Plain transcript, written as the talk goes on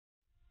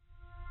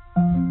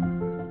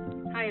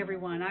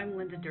and I'm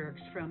Linda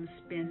Dierks from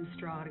Spin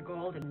Straw to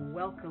Gold, and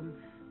welcome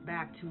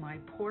back to my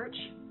porch.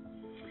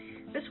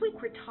 This week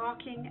we're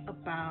talking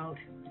about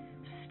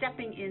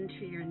stepping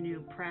into your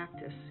new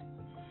practice.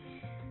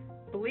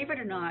 Believe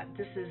it or not,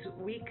 this is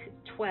week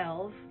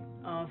 12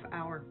 of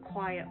our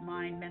Quiet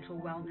Mind Mental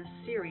Wellness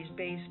series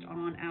based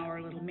on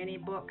our little mini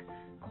book,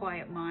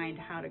 Quiet Mind,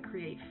 How to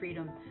Create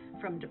Freedom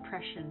from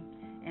Depression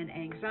and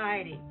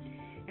Anxiety.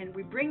 And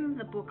we bring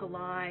the book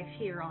alive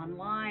here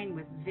online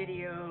with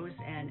videos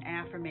and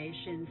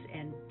affirmations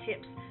and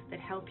tips that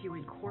help you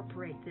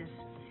incorporate this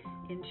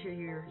into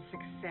your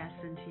success,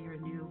 into your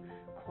new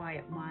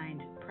Quiet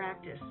Mind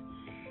practice.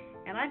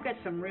 And I've got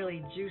some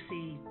really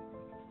juicy,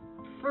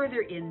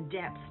 further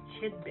in-depth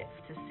tidbits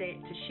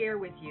to share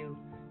with you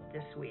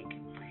this week.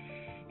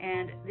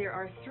 And there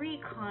are 3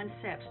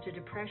 concepts to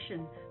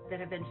depression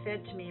that have been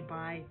fed to me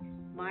by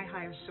my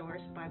higher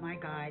source, by my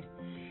guide.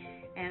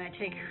 And I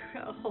take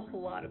a whole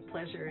lot of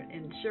pleasure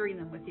in sharing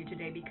them with you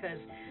today because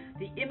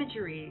the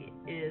imagery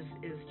is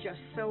just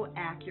so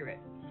accurate.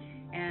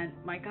 And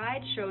my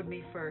guide showed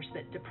me first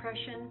that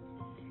depression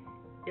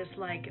is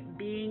like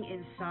being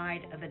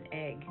inside of an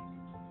egg.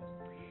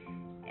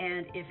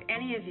 And if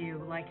any of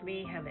you, like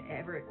me, have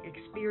ever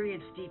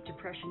experienced deep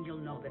depression, you'll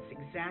know that's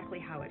exactly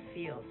how it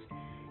feels.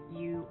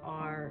 You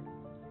are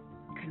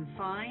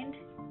confined,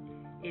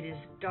 it is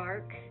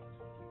dark,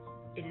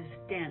 it is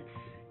dense.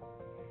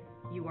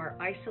 You are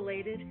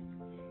isolated,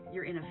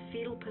 you're in a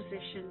fetal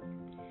position,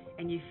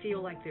 and you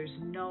feel like there's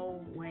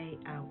no way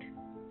out.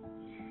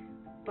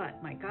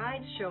 But my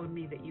guide showed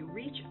me that you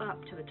reach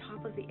up to the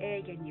top of the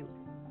egg and you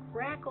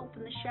crack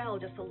open the shell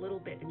just a little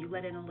bit and you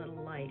let in a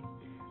little light,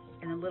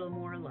 and a little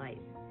more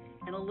light,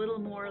 and a little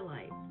more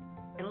light,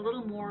 and a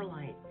little more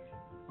light,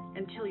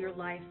 until your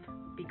life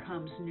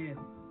becomes new.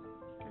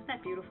 Isn't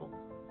that beautiful?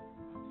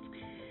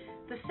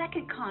 The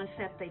second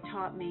concept they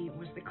taught me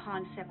was the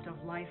concept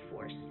of life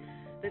force.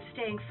 That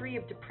staying free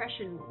of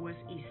depression was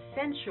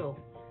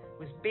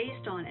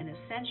based on and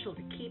essential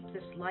to keep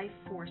this life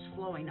force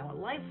flowing. Now, a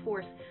life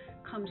force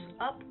comes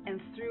up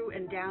and through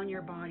and down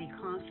your body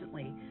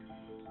constantly,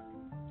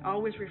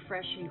 always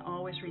refreshing,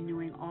 always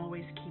renewing,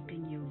 always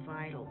keeping you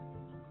vital.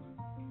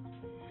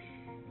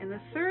 And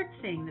the third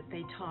thing that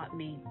they taught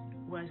me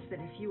was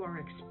that if you are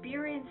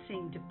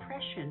experiencing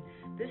depression,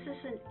 this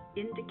is an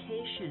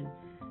indication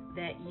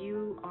that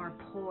you are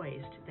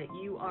poised, that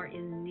you are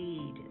in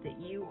need,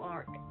 that you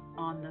are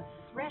on the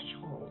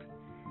threshold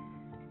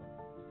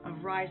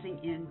of rising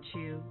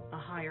into a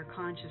higher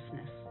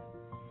consciousness.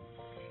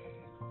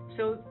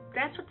 So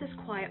that's what this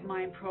Quiet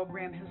Mind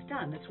program has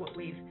done. That's what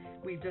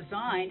we've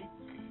designed,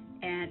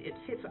 and it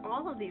fits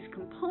all of these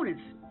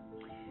components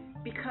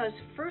because,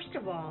 first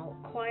of all,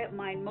 Quiet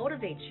Mind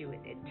motivates you.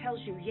 It tells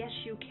you, yes,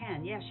 you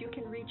can. Yes, you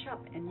can reach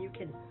up and you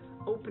can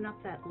open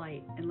up that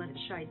light and let it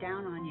shine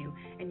down on you.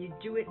 And you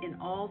do it in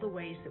all the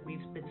ways that we've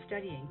been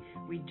studying.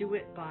 We do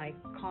it by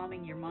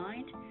calming your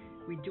mind.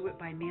 We do it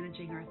by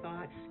managing our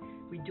thoughts.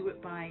 We do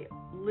it by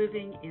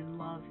living in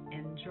love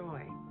and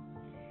joy.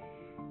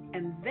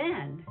 And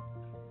then,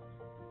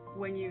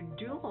 when you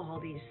do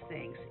all these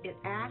things, it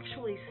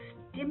actually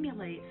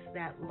stimulates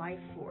that life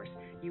force.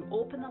 You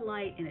open the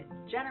light and it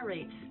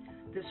generates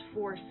this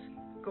force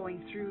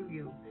going through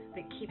you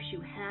that keeps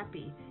you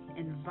happy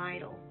and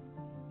vital.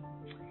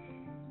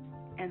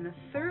 And the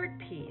third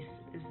piece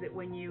is that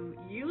when you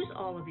use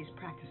all of these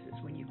practices,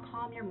 when you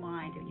calm your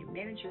mind and you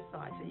manage your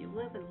thoughts and you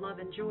live in love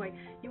and joy,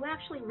 you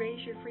actually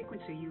raise your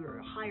frequency. You're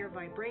a higher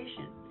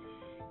vibration.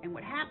 And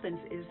what happens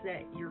is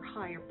that your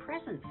higher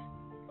presence,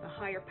 the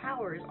higher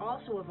power, is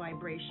also a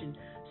vibration.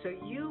 So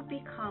you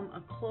become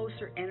a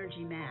closer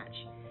energy match.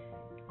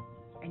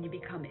 And you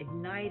become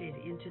ignited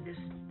into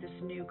this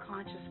new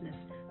consciousness,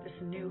 this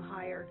new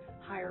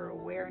higher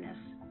awareness.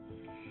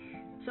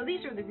 So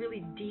these are the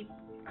really deep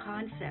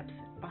concepts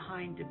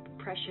behind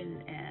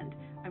depression, and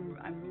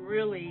I'm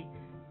really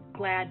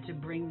glad to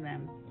bring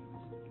them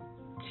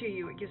to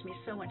you. It gives me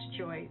so much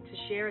joy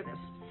to share this.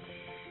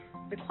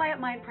 The Quiet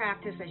Mind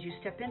practice, as you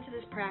step into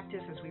this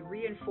practice, as we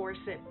reinforce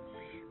it,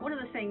 one of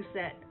the things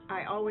that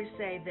I always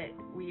say that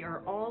we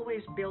are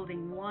always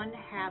building one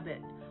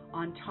habit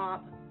on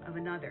top of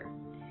another.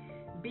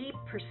 Be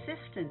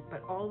persistent,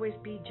 but always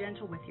be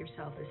gentle with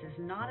yourself. This is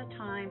not a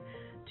time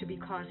to be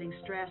causing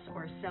stress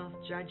or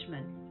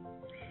self-judgment.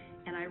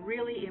 And I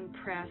really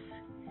impress,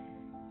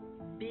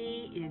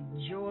 be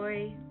in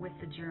joy with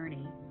the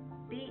journey.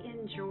 Be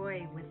in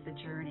joy with the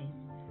journey.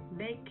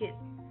 Make it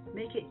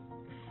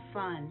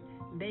fun.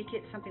 Make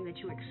it something that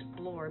you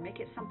explore. Make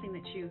it something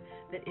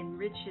that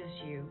enriches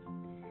you.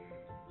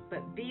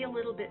 But be a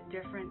little bit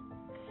different.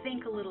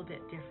 Think a little bit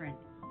different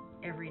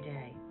every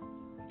day.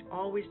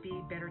 Always be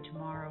better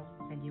tomorrow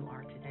than you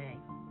are today.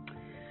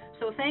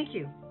 So thank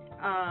you.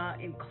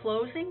 In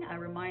closing, I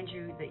remind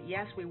you that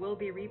yes, we will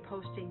be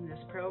reposting this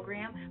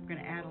program. We're going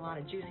to add a lot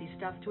of juicy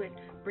stuff to it.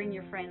 Bring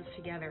your friends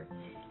together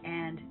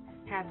and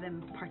have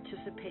them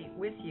participate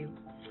with you.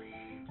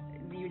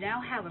 You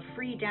now have a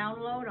free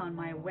download on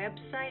my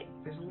website.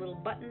 There's a little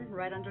button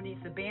right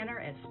underneath the banner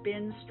at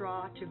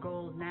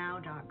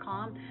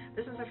spinstrawtogoldnow.com.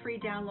 This is a free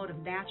download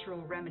of natural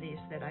remedies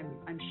that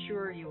I'm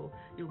sure you'll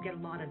get a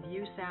lot of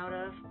use out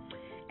of.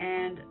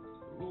 And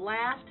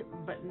last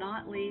but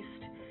not least,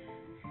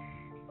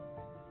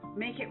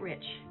 make it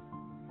rich,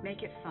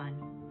 make it fun,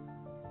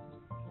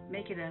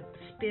 make it a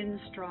spin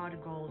straw to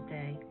gold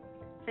day.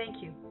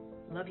 Thank you.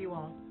 Love you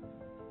all.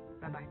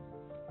 Bye-bye.